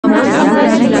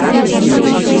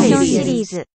Freevideobacks シリー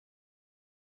ズ。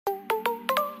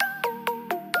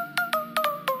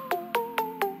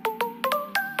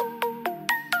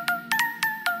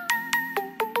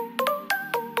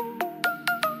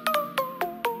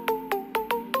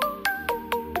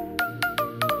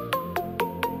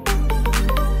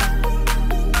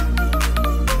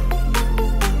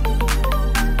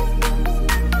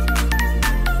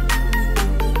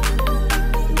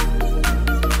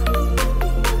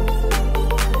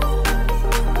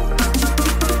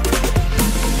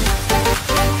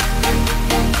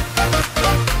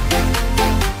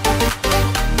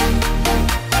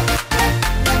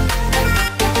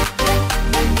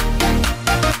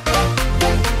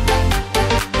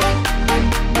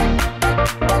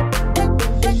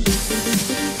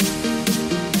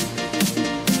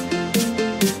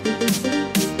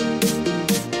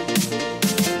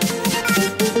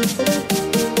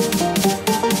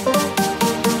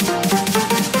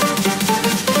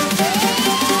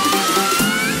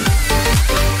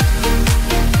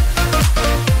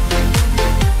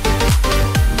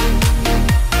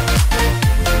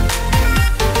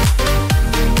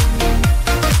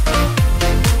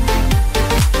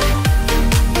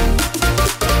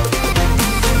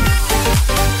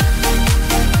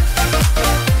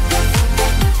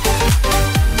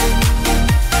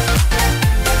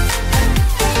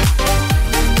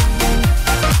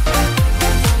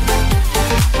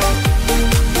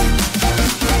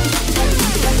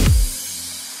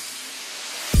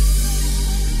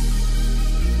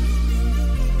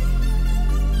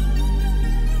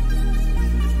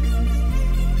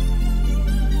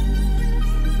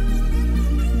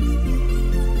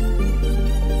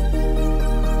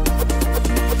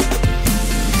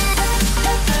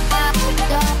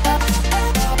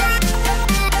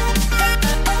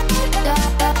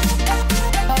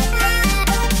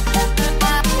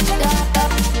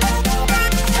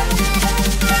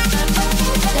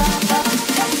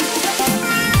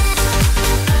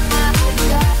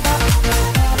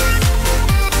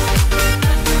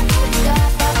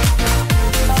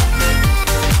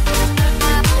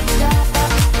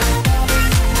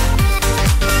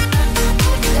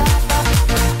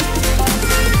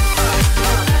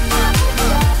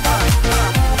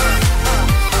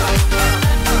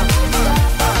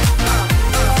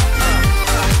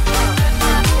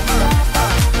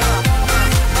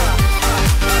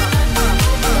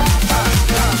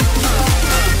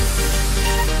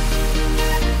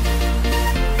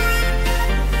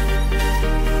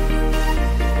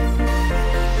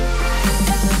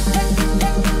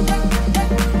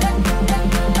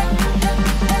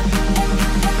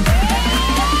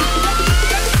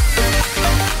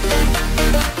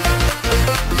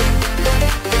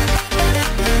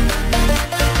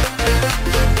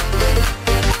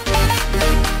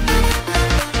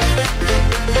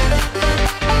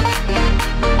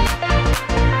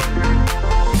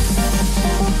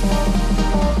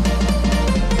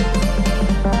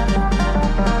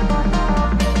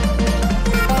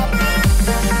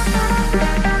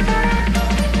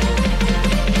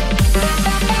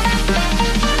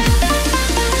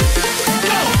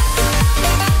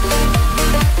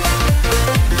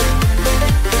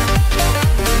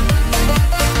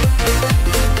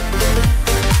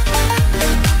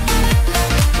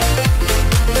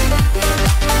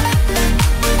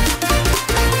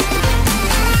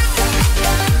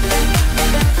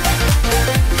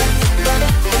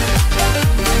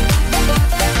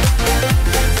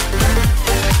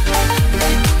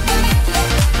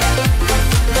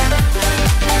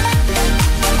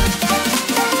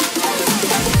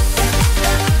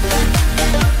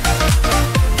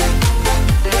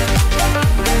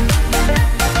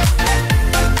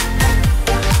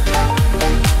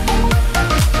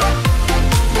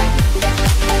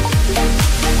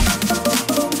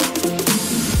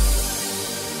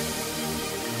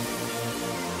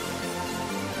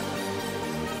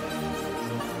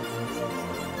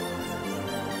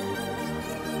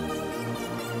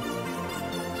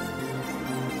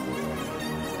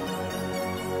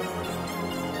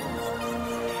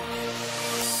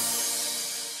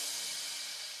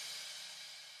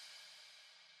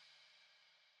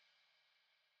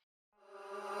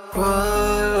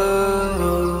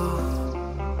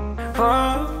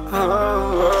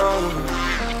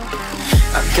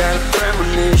I've got a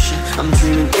premonition, I'm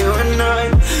dreaming you and I.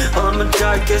 All my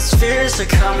darkest fears are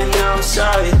coming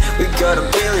outside. We got a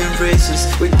billion reasons,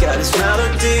 we got this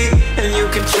melody. And you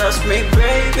can trust me,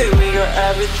 baby, we got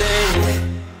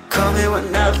everything. Call me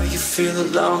whenever you feel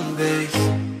alone, babe.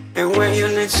 And when you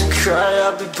need to cry,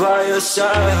 I'll be by your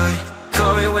side.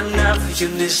 Call me whenever you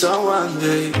need someone,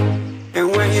 babe. And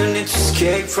when you need to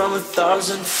escape, escape from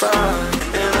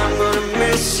 1,005. And I'm gonna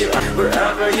miss you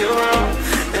wherever you are.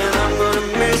 And I'm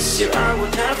gonna miss you, I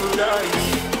will never lie.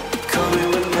 Call me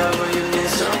whenever you need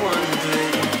someone,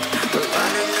 baby. We're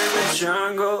running in the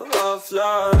jungle of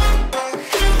love.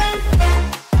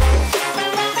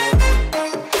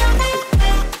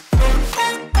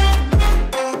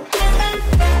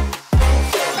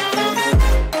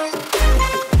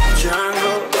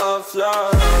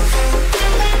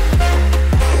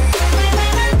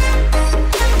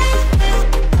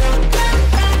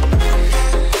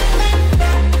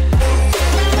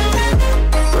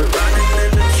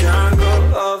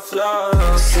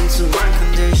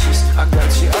 I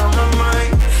got you on my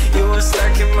mind. You were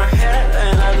stuck in my head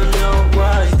and I don't know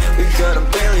why. We got a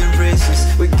billion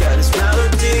reasons, we got this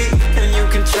melody. And you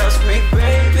can trust me,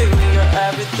 baby, we got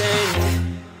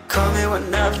everything. Call me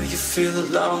whenever you feel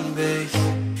alone, babe.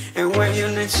 And when you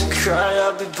need to cry,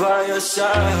 I'll be by your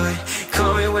side.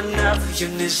 Call me whenever you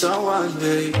need someone,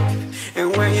 babe.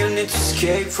 And when you need to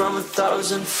escape from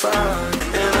 1,005.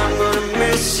 And I'm gonna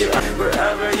miss you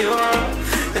wherever you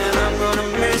are. And I'm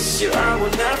gonna miss you, I will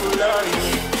never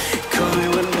lie. Call me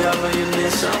whenever you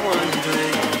need someone,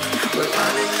 babe. We're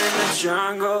running in the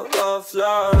jungle of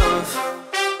love.